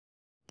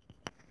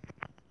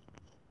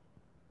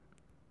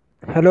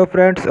Hello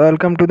friends,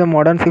 welcome to the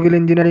modern civil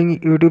engineering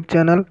YouTube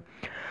channel.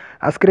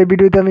 আজকের এই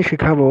ভিডিওতে আমি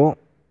শেখাবো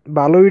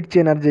বালো ইট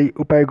চেনার যেই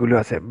উপায়গুলো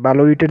আছে,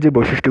 বালো ইটের যে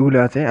বৈশিষ্ট্যগুলো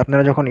আছে।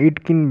 আপনারা যখন ইট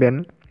কিনবেন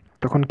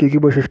তখন কী কী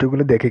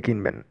বৈশিষ্ট্যগুলো দেখে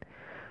কিনবেন।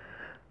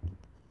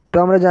 তো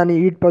আমরা জানি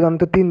ইট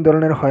প্রধানত তিন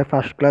ধরনের হয়: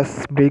 first class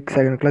brick,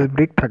 second class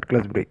brick, third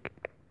class brick.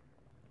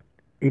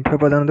 ইট হয়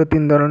প্রধানত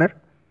তিন ধরনের: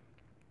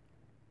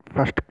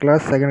 first class,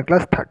 second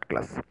class, third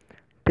class.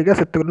 ঠিক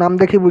আছে, তো নাম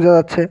দেখেই বোঝা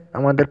যাচ্ছে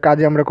আমাদের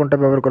কাজে আমরা কোনটা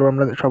ব্যবহার করবো।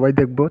 আমরা সবাই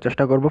দেখবো,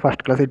 চেষ্টা করবো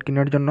ফার্স্ট ক্লাস ইট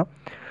কেনার জন্য।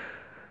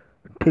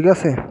 ঠিক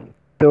আছে,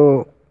 তো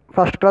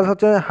ফার্স্ট ক্লাস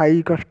হচ্ছে হাই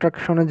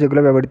কনস্ট্রাকশনে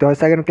যেগুলো ব্যবহৃত হয়।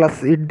 সেকেন্ড ক্লাস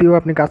ইট দিয়েও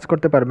আপনি কাজ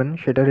করতে পারবেন,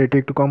 সেটা রেটে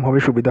একটু কম হবে,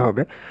 সুবিধা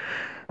হবে।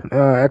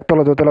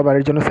 একতলা দোতলা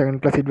বাড়ির জন্য সেকেন্ড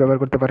ক্লাস ইট ব্যবহার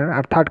করতে পারেন।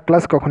 আর থার্ড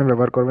ক্লাস কখনো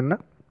ব্যবহার করবেন না,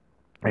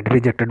 এটা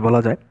রিজেক্টেড বলা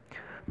যায়।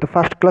 তো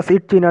ফার্স্ট ক্লাস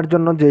ইট চেনার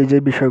জন্য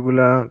যেই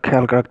বিষয়গুলো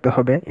খেয়াল রাখতে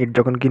হবে ইট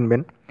যখন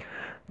কিনবেন।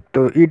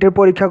 তো ইটের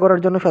পরীক্ষা করার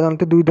জন্য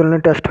সাধারণত দুই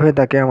ধরনের টেস্ট হয়ে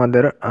থাকে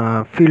আমাদের: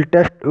 ফিল্ড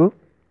টেস্ট ও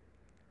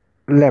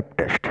ল্যাব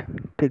টেস্ট।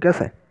 ঠিক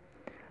আছে,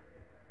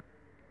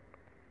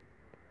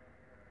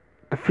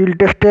 তো ফিল্ড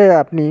টেস্টে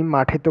আপনি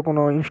মাঠে তো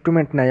কোনো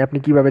ইনস্ট্রুমেন্ট নাই, আপনি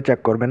কিভাবে চেক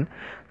করবেন?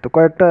 তো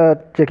কয়েকটা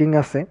চেকিং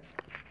আছে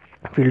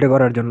ফিল্ডে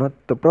করার জন্য।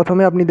 তো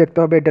প্রথমে আপনি দেখতে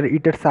হবে এটার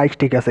ইটের সাইজ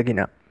ঠিক আছে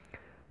কিনা।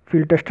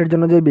 ফিল্ড টেস্টের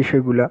জন্য যে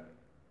বিষয়গুলো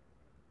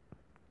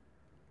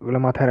ওগুলো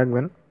মাথায়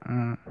রাখবেন।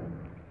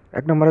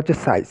 এক নম্বর হচ্ছে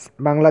সাইজ।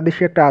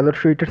 বাংলাদেশে একটা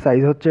আদর্শ ইটের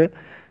সাইজ হচ্ছে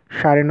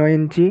 9.5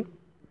 ইঞ্চি,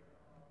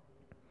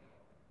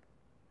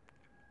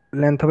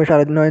 লেন্থ হবে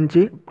 9.5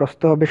 ইঞ্চি,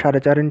 প্রস্থ হবে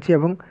 4.5 ইঞ্চি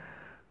এবং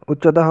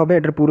উচ্চতা হবে,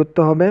 এটার পুরুত্ব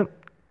হবে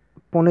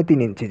 3.25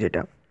 ইঞ্চি।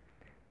 যেটা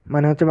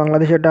মানে হচ্ছে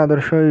বাংলাদেশের একটা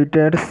আদর্শ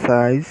ইটের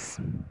সাইজ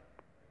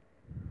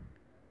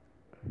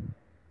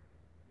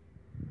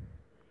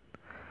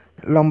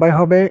লম্বায়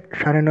হবে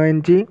 9.5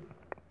 ইঞ্চি,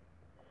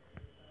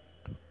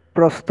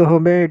 প্রস্থ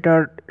হবে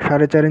এটার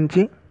 4.5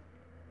 ইঞ্চি,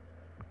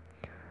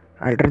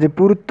 আর এটার যে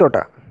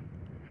পুরুত্বটা,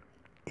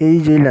 এই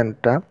যে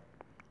লেন্থটা,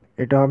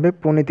 এটা হবে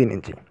 3.25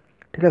 ইঞ্চি।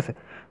 ঠিক আছে,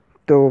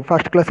 তো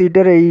ফার্স্ট ক্লাস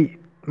ইটের এই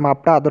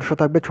মাপটা আদর্শ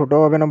থাকবে, ছোটো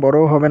হবে না,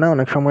 বড়ও হবে না।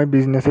 অনেক সময়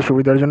বিজনেসের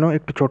সুবিধার জন্য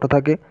একটু ছোট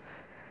থাকে,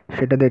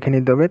 সেটা দেখে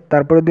নিতে হবে।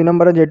 তারপরে 2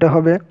 নম্বরে যেটা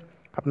হবে,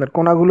 আপনার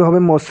কোণাগুলো হবে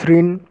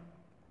মসৃণ,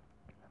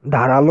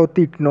 ধারালো,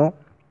 তীক্ষ্ণ।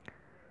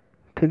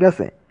 ঠিক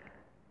আছে,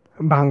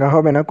 ভাঙ্গা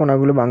হবে না,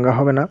 কোণাগুলো ভাঙ্গা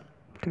হবে না।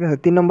 ঠিক আছে,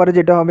 3 নম্বরে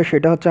যেটা হবে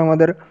সেটা হচ্ছে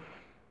আমাদের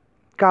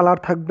কালার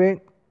থাকবে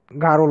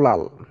গাঢ়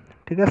লাল।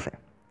 ঠিক আছে,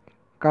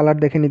 কালার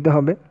দেখে নিতে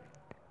হবে,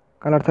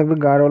 কালার থাকবে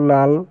গাঢ়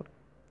লাল,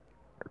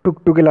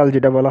 টুকটুকে লাল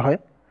যেটা বলা হয়।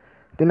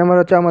 3 নম্বর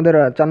হচ্ছে আমাদের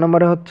 4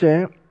 নম্বরে হচ্ছে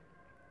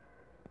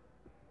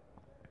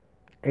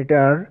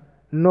এটার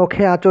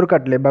নখে আঁচড়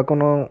কাটলে বা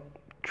কোনো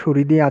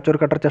ছুরি দিয়ে আঁচড়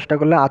কাটার চেষ্টা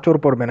করলে আঁচড়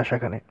পড়বে না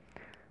সেখানে।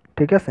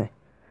 ঠিক আছে,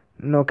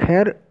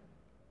 নখের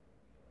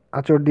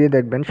আঁচড় দিয়ে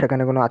দেখবেন,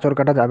 সেখানে কোনো আঁচড়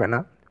কাটা যাবে না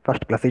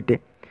ফার্স্ট ক্লাস ইটে।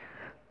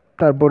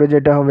 তারপরে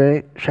যেটা হবে,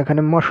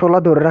 সেখানে মশলা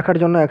ধরে রাখার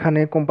জন্য এখানে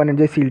কোম্পানির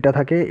যে সিলটা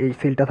থাকে এই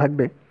সিলটা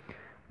থাকবে।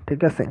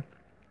 ঠিক আছে,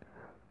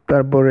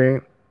 তারপরে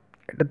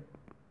এটা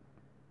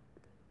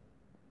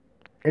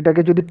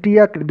এটাকে যদি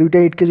দুইটা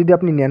ইটকে যদি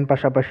আপনি নেন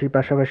পাশাপাশি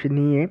পাশাপাশি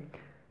নিয়ে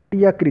টি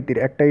আকৃতির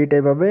একটা ইট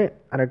এভাবে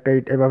আর একটা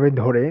ইট এভাবে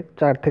ধরে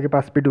 4 থেকে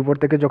 5 ফিট উপর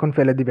থেকে যখন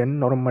ফেলে দিবেন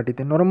নরম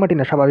মাটিতে, নরম মাটি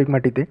না স্বাভাবিক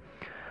মাটিতে,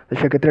 তো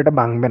সেক্ষেত্রে এটা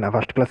ভাঙবে না,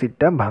 ফার্স্ট ক্লাস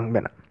ইটটা ভাঙবে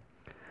না।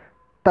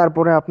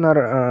 তারপরে আপনার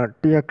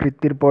টি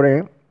আকৃতির পরে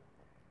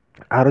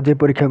আরও যে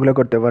পরীক্ষাগুলো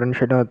করতে পারেন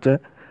সেটা হচ্ছে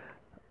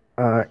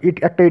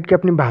একটা ইটকে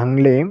আপনি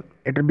ভাঙলে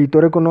এটার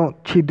ভিতরে কোনো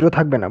ছিদ্র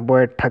থাকবে না,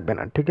 বয়েড থাকবে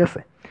না। ঠিক আছে,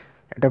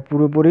 এটা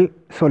পুরোপুরি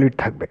সলিড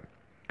থাকবে।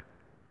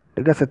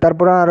 ঠিক আছে,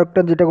 তারপরে আর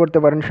একটা যেটা করতে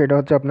পারেন সেটা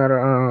হচ্ছে আপনার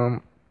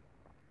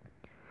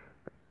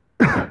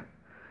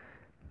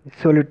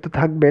সলিড তো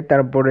থাকবে।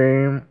 তারপরে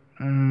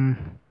উম,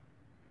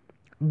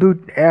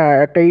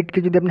 একটা ইটকে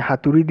যদি আপনি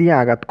হাতুড়ি দিয়ে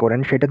আঘাত করেন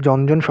সেটা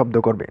ঝনঝন শব্দ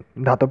করবে,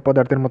 ধাতব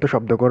পদার্থের মতো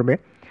শব্দ করবে।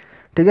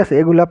 ঠিক আছে,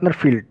 এগুলো আপনার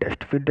ফিল্ড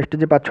টেস্টে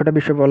যে 5-6টা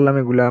বিষয় বললাম,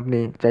 এগুলো আপনি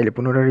চাইলে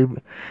পুনরায়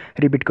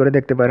রিপিট করে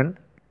দেখতে পারেন।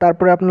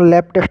 তারপরে আপনার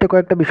ল্যাব টেস্টে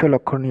কয়েকটা বিষয়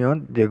লক্ষণীয়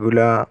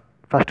যেগুলা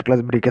ফার্স্ট ক্লাস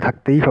ব্রিকে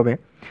থাকতেই হবে।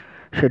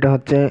 সেটা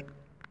হচ্ছে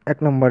 1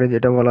 নম্বরে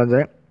যেটা বলা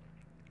যায়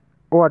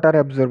ওয়াটার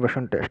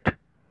অ্যাবজর্বেশন টেস্ট।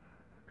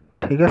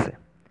 ঠিক আছে,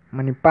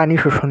 মানে পানি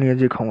শোষণীয়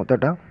যে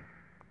ক্ষমতাটা।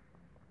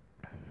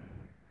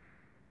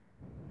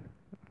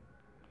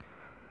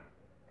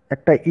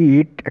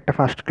 একটা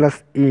ফার্স্ট ক্লাস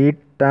ইট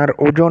তার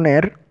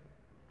ওজনের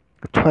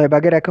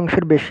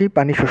 6/1 বেশি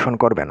পানি শোষণ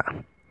করবে না।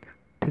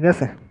 ঠিক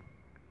আছে,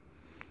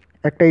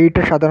 একটা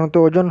ইটের সাধারণত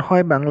ওজন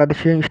হয়,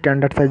 বাংলাদেশে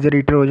স্ট্যান্ডার্ড সাইজের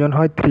ইটের ওজন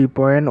হয়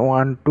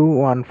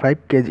 3.1215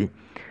 কেজি।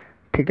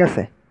 ঠিক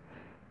আছে,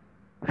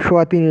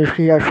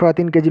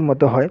 3.5 কেজির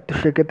মতো হয়। তো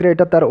সেক্ষেত্রে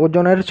এটা তার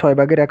ওজনের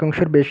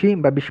 6/1 বেশি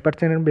বা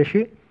 20%-এর বেশি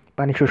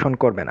পানি শোষণ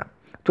করবে না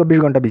 24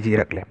 ঘন্টা ভিজিয়ে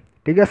রাখলে।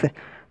 ঠিক আছে,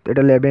 তো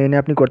এটা ল্যাবে এনে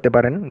আপনি করতে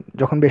পারেন।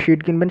 যখন বেশি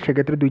ইট কিনবেন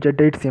সেক্ষেত্রে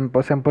 2-4টা ইট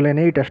স্যাম্পল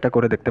এনে এই টেস্টটা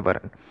করে দেখতে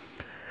পারেন।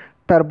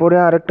 তারপরে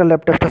আরেকটা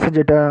ল্যাব টেস্ট আছে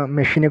যেটা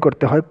মেশিনে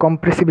করতে হয়,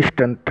 কম্প্রেসিভ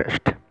স্ট্রেংথ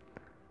টেস্ট।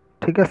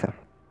 ঠিক আছে,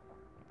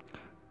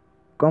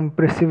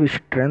 কম্প্রেসিভ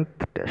স্ট্রেংথ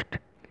টেস্ট,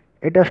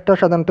 এই টেস্টটা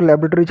সাধারণত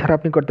ল্যাবরেটরি ছাড়া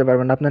আপনি করতে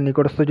পারবেন না। আপনার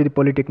নিকটস্থ যদি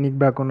পলিটেকনিক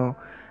বা কোনো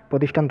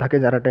প্রতিষ্ঠান থাকে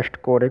যারা টেস্ট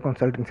করে,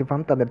 কনসালটেন্সি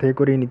ফার্ম, তাদের থেকে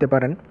করিয়ে নিতে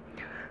পারেন।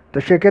 তো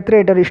সেক্ষেত্রে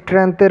এটার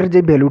স্ট্রেংথের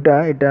যে ভ্যালুটা,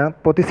 এটা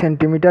প্রতি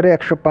সেন্টিমিটারে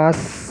 105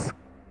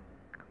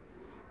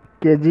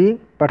 কেজি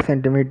পার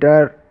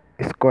সেন্টিমিটার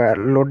স্কোয়ার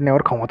লোড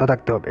নেওয়ার ক্ষমতা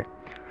থাকতে হবে।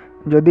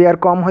 যদি আর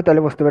কম হয়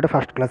তাহলে বুঝতে হবে এটা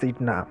ফার্স্ট ক্লাস ইট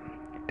না।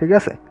 ঠিক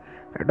আছে,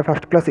 এটা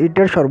ফার্স্ট ক্লাস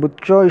ইটের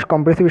সর্বোচ্চ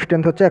কম্প্রেসিভ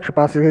স্ট্রেংথ হচ্ছে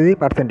 105 কেজি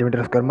পার সেন্টিমিটার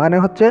স্কোয়ার, মানে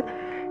হচ্ছে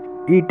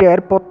ইটের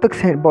প্রত্যেক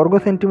বর্গ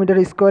সেন্টিমিটার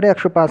স্কোয়ারে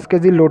 105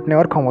 কেজি লোড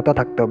নেওয়ার ক্ষমতা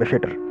থাকতে হবে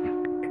সেটার।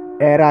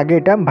 এর আগে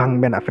এটা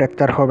ভাঙবে না,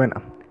 ফ্র্যাকচার হবে না।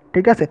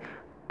 ঠিক আছে,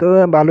 তো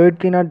ভালো ইট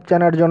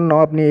জানার জন্য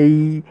আপনি এই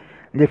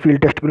যে ফিল্ড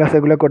টেস্টগুলো আছে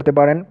এগুলো করতে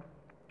পারেন,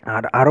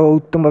 আর আরও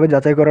উত্তমভাবে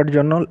যাচাই করার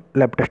জন্য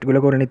ল্যাব টেস্টগুলো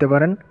করে নিতে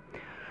পারেন।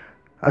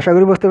 আশা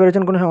করি বুঝতে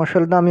পেরেছেন। কোনো সমস্যা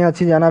হলে তো আমি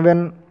আছি, জানাবেন।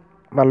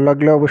 ভালো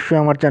লাগলে অবশ্যই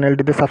আমার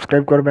চ্যানেলটিতে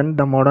সাবস্ক্রাইব করবেন,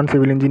 the modern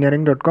civil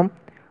engineering .com।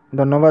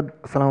 ধন্যবাদ,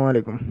 আসসালামু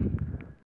আলাইকুম।